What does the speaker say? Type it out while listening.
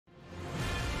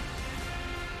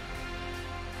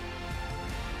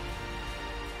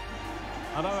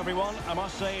Hello everyone, I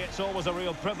must say it's always a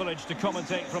real privilege to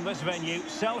commentate from this venue,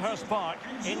 Selhurst Park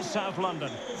in South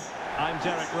London. I'm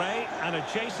Derek Ray, and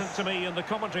adjacent to me in the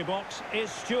commentary box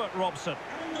is Stuart Robson.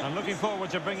 I'm looking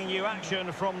forward to bringing you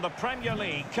action from the Premier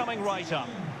League coming right up.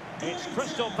 It's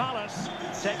Crystalpalace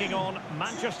taking on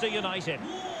Manchester United.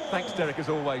 Thanks, Derek, as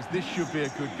always. This should be a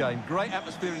good game. Great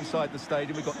atmosphere inside the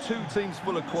stadium. We've got two teams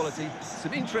full of quality,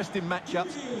 some interesting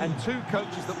matchups, and two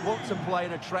coaches that want to play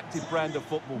an attractive brand of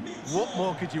football. What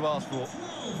more could you ask for?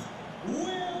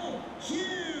 Will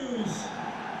Hughes,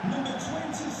 number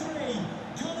 23,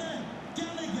 Conor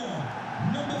Gallagher,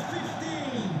 number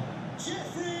 15,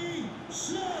 Jeffrey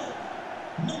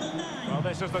Schlupp, number 9. Well,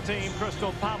 this is the team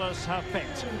Crystal Palace have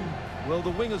picked. Well,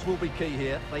 the wingers will be key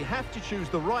here. They have to choose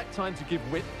the right time to give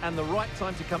width and the right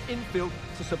time to come infield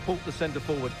to support the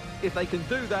centre-forward. If they can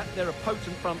do that, they're a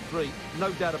potent front three.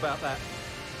 No doubt about that.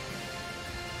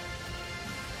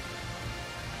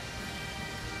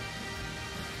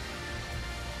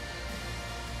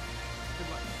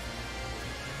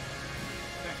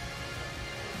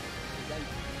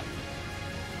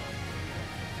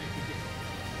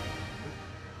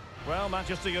 Well,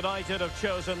 Manchester United have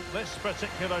chosen this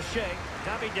particular shape.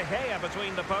 David De Gea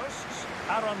between the posts.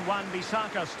 Aaron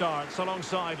Wan-Bissaka starts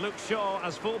alongside Luke Shaw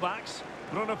as fullbacks.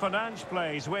 Bruno Fernandes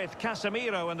plays with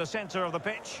Casemiro in the centre of the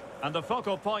pitch. And the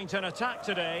focal point in attack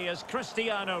today is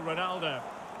Cristiano Ronaldo.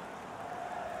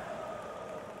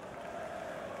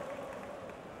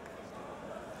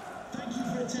 Thank you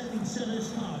for attending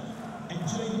Selhurst Park.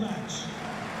 Enjoy the match.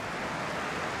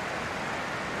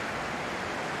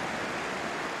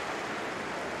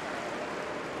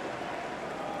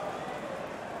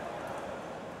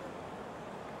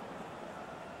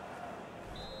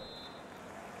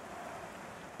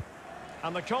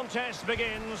 And the contest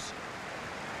begins.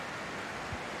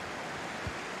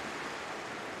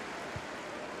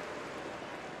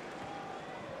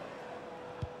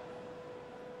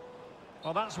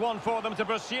 Well, that's one for them to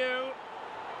pursue.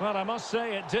 Well, I must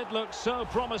say it did look so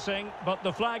promising, but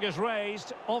the flag is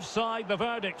raised. Offside the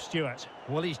verdict, Stuart.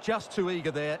 Well, he's just too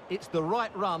eager there. It's the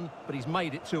right run, but he's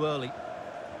made it too early.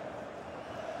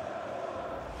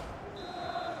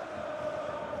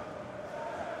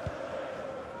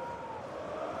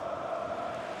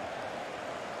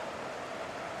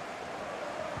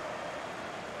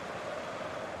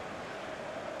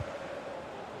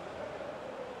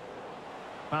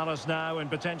 Palace now in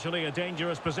potentially a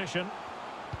dangerous position.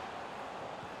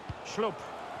 Schlupp.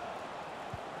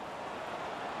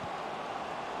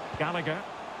 Gallagher.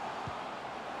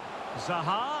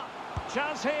 Zaha.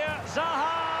 Chance here.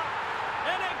 Zaha.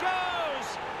 In it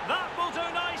goes. That will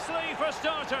do nicely for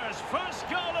starters. First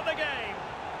goal of the game.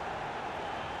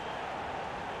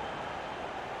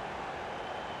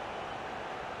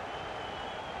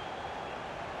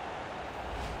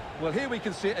 Well, here we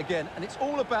can see it again, and it's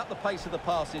all about the pace of the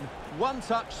passing. One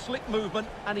touch, slick movement,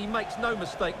 and he makes no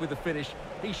mistake with the finish.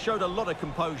 He showed a lot of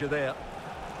composure there.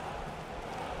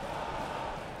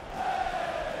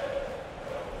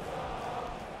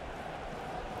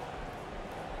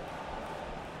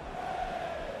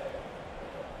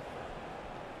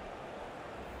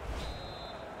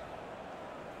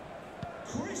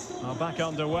 Well, back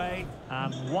underway,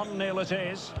 and 1-0 it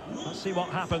is. Let's see what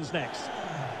happens next.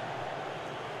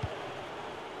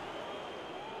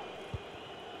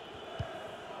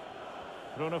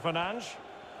 Bruno Fernandes.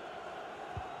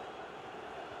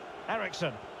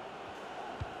 Eriksen.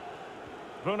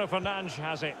 Bruno Fernandes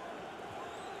has it.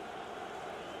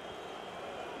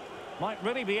 Might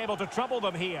really be able to trouble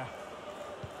them here.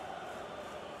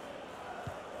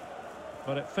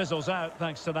 But it fizzles out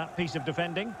thanks to that piece of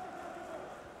defending.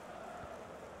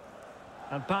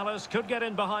 And Palace could get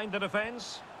in behind the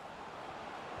defence.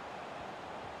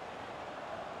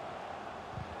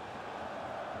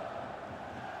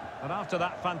 And after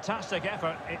that fantastic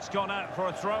effort, it's gone out for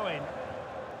a throw-in.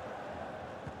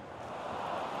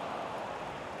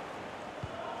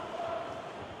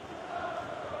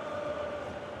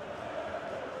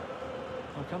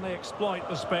 Well, can they exploit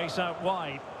the space out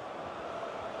wide?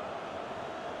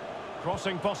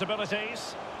 Crossing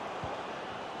possibilities.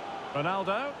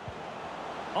 Ronaldo.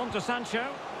 On to Sancho.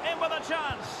 In with a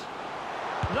chance.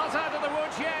 Not out of the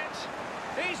woods yet.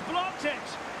 He's blocked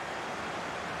it.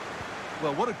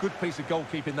 Well, what a good piece of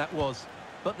goalkeeping that was.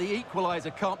 But the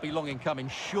equaliser can't be long in coming,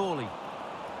 surely.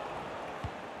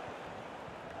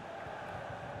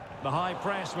 The high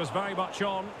press was very much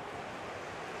on.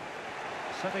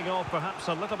 Setting off perhaps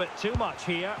a little bit too much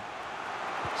here.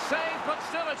 Save, but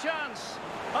still a chance.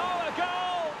 Oh, a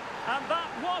goal! And that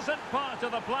wasn't part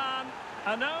of the plan.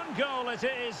 An own goal it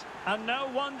is, and no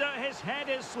wonder his head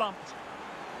is slumped.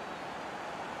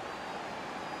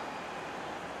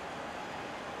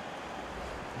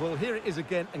 Well, here it is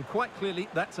again, and quite clearly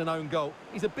that's an own goal.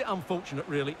 He's a bit unfortunate,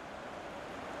 really.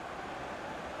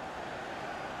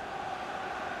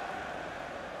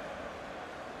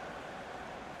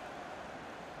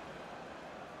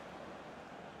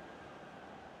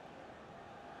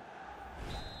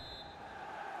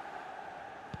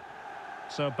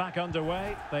 So back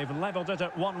underway. They've levelled it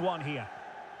at 1-1 here.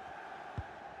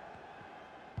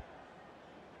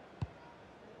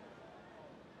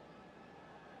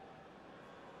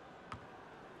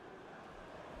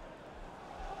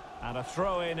 And a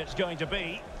throw-in it's going to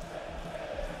be.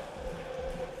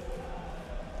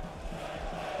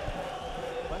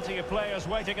 Plenty of players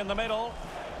waiting in the middle.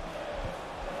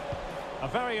 A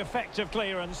very effective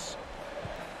clearance.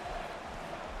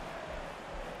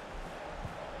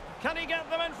 Can he get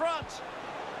them in front?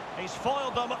 He's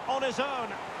foiled them on his own.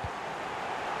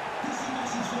 This is a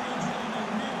message for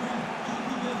Adriano.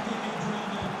 Happy birthday,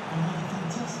 Adriano. And have a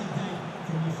fantastic day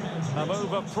from your friends. A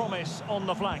move of promise on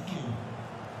the flank.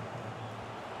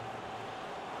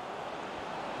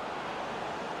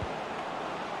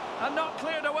 And not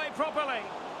cleared away properly.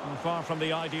 And far from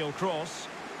the ideal cross.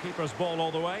 Keeper's ball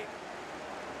all the way.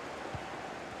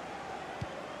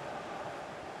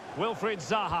 Wilfried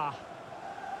Zaha.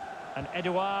 And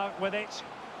Edouard with it.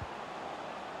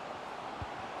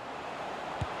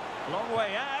 Long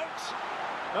way out.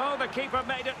 Oh, the keeper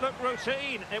made it look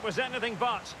routine. It was anything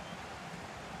but.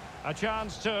 A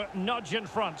chance to nudge in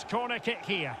front. Corner kick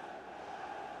here.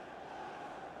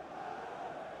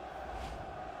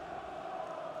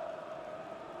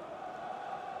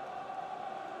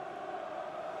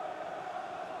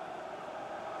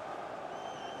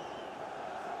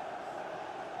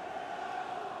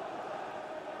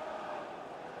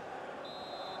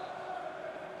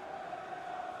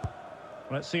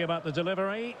 Let's see about the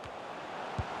delivery.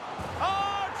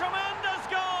 Oh, tremendous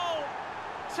goal!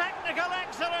 Technical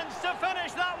excellence to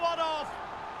finish that one off.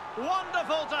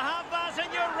 Wonderful to have that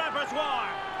in your repertoire.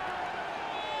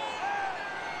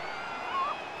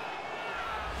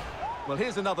 Well,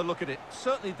 here's another look at it.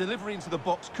 Certainly delivery into the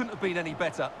box couldn't have been any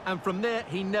better. And from there,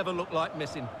 he never looked like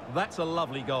missing. That's a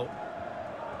lovely goal.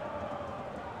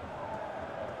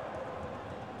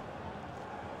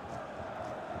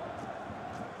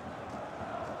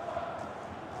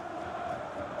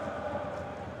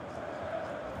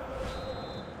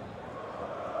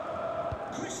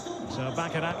 So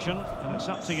back in action, and it's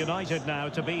up to United now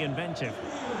to be inventive.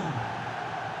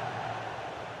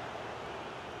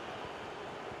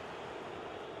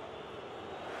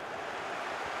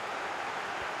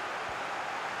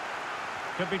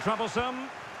 Could be troublesome.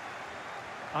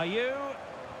 Ayew.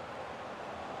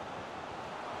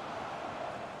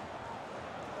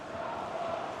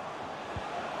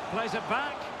 Plays it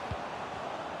back.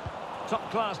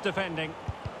 Top-class defending.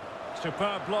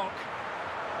 Superb block.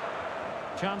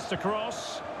 Chance to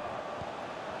cross.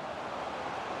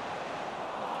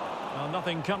 Well,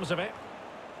 nothing comes of it.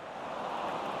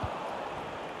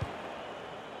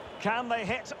 Can they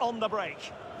hit on the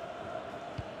break?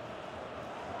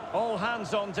 All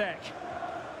hands on deck.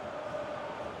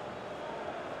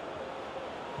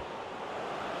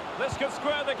 This could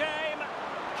square the game.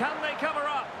 Can they cover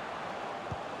up?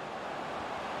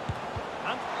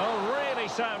 And a really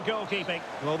sound goalkeeping.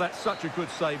 Well, that's such a good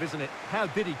save, isn't it? How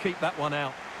did he keep that one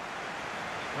out?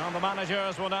 Well, the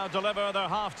managers will now deliver their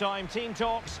half-time team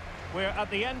talks. We're at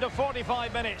the end of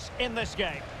 45 minutes in this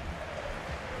game.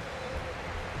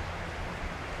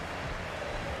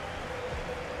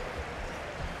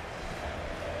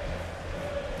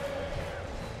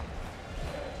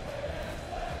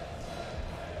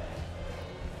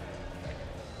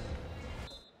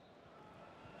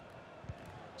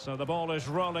 So the ball is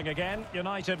rolling again.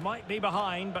 United might be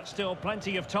behind, but still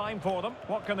plenty of time for them.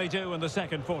 What can they do in the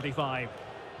second 45?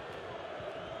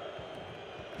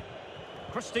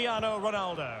 Cristiano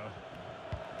Ronaldo.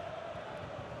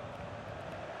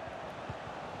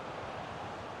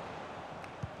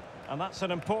 And that's an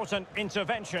important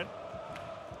intervention.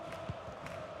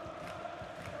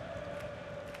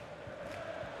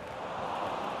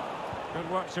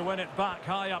 Good work to win it back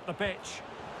high up the pitch.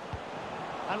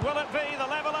 And will it be the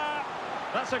leveller?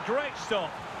 That's a great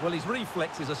stop. Well, his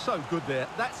reflexes are so good there.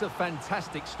 That's a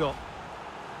fantastic stop.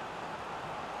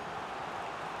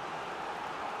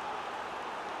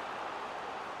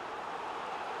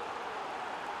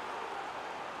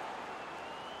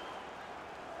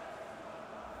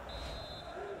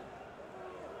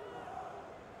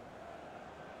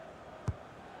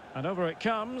 And over it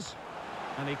comes.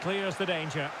 And he clears the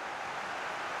danger.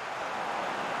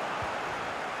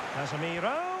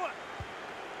 Casemiro.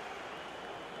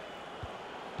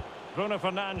 Bruno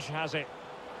Fernandes has it.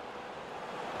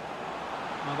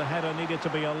 Well, the header needed to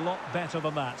be a lot better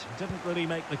than that. Didn't really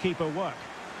make the keeper work.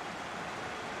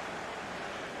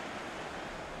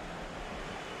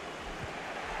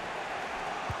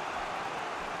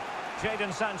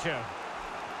 Jadon Sancho.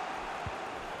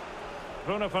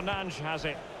 Bruno Fernandes has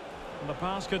it. And the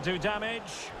pass could do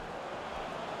damage.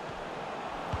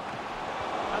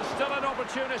 And still an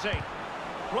opportunity.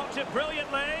 Blocked it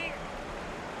brilliantly.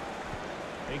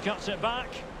 He cuts it back.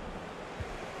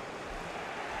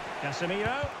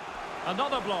 Casemiro.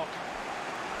 Another block.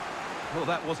 Well,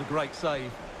 that was a great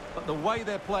save. But the way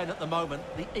they're playing at the moment,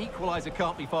 the equaliser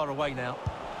can't be far away now.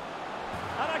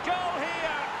 And a goal here.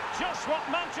 Just what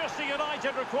Manchester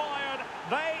United required.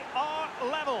 They are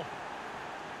level.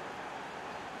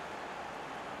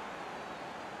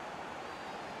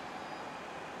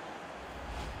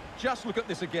 Just look at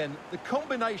this again. The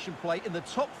combination play in the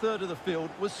top third of the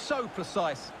field was so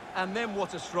precise. And then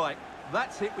what a strike.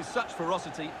 That's hit with such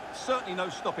ferocity. Certainly no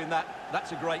stopping that.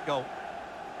 That's a great goal.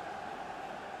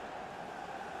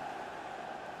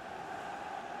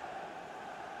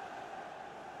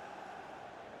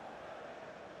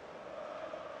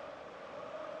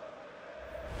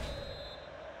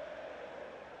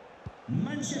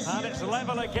 And it's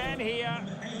level again here.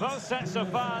 Both sets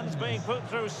of fans being put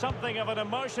through something of an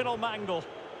emotional mangle.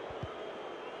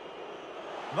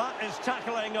 That is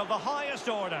tackling of the highest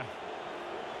order.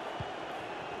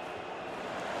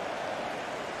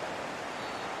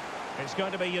 It's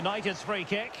going to be United's free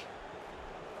kick.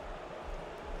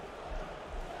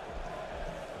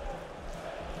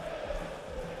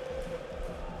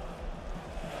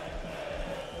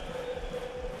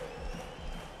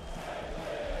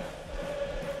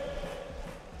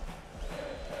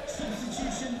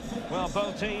 Well,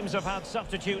 both teams have had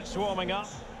substitutes warming up,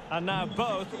 and now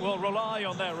both will rely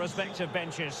on their respective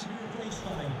benches. Replaced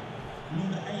by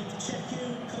number 8,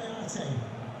 Cheku Koyate.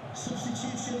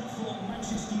 Substitution for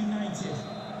Manchester United.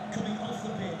 Coming off the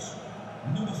pitch,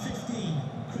 number 15,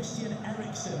 Christian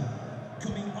Eriksen.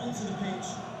 Coming onto the pitch,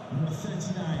 number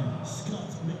 39, Scott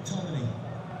McTominay.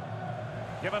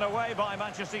 Given away by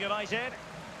Manchester United.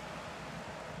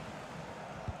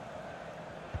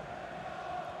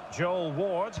 Joel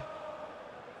Ward.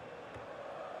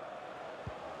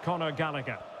 Conor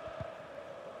Gallagher.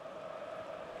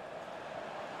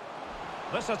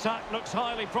 This attack looks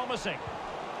highly promising.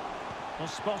 Well,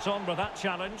 spot on with that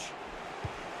challenge.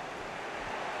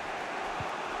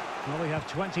 Well, we have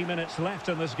 20 minutes left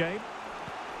in this game.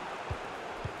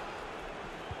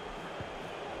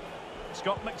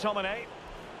 Scott McTominay.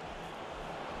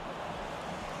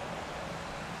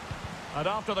 And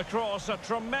after the cross, a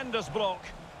tremendous block.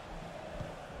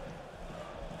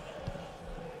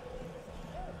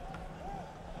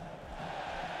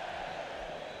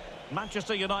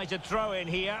 Manchester United throw in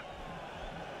here.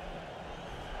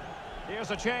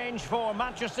 Here's a change for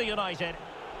Manchester United.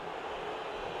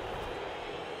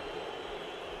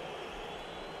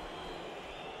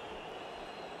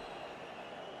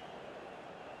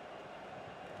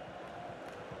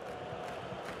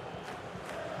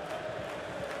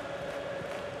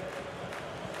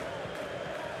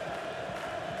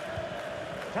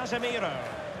 Casemiro.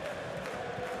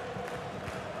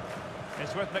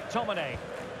 It's with McTominay.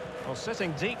 Well,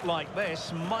 sitting deep like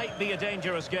this might be a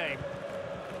dangerous game.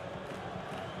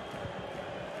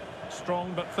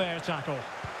 Strong but fair tackle.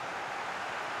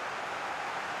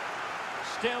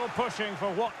 Still pushing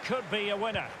for what could be a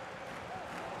winner.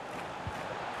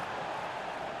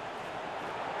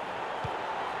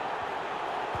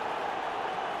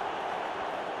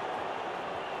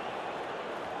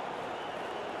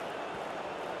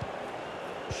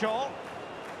 Shaw.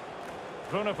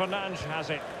 Bruno Fernandes has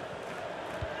it.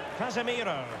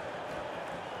 Casemiro.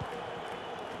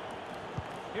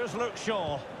 Here's Luke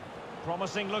Shaw.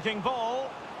 Promising looking ball.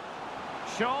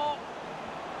 Shaw.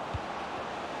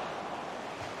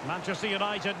 Manchester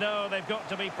United know they've got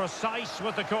to be precise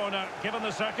with the corner, given the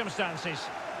circumstances.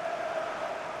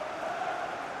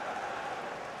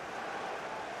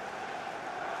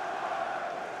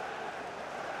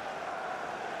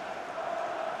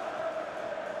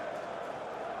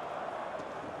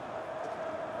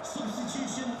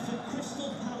 Substitution for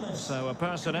Crystalpalace. So a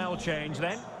personnel change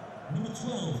then. Number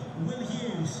 12, Will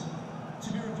Hughes,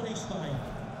 to be replaced by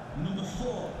number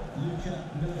 4, Luka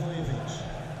Milivojevic.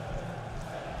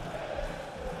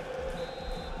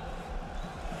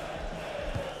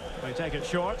 They take it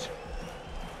short.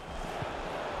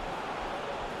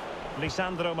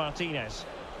 Lisandro Martinez.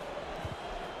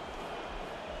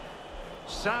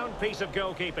 Sound piece of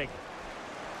goalkeeping.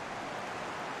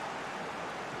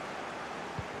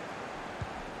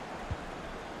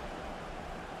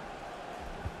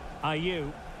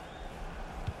 Ayew.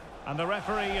 And the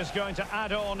referee is going to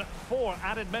add on 4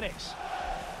 added minutes.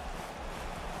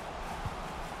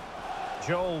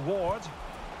 Joel Ward.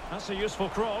 That's a useful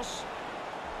cross.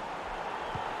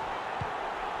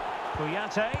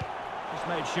 Kouyaté. Just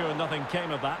made sure nothing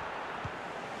came of that.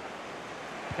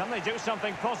 Can they do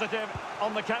something positive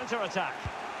on the counter-attack?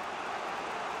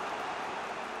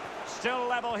 Still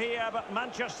level here, but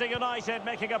Manchester United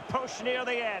making a push near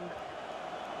the end.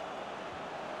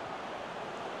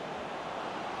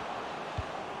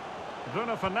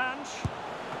 Bruno Fernandes.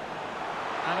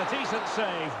 And a decent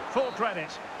save, full credit.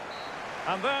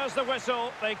 And there's the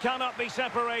whistle. They cannot be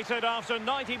separated after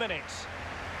 90 minutes.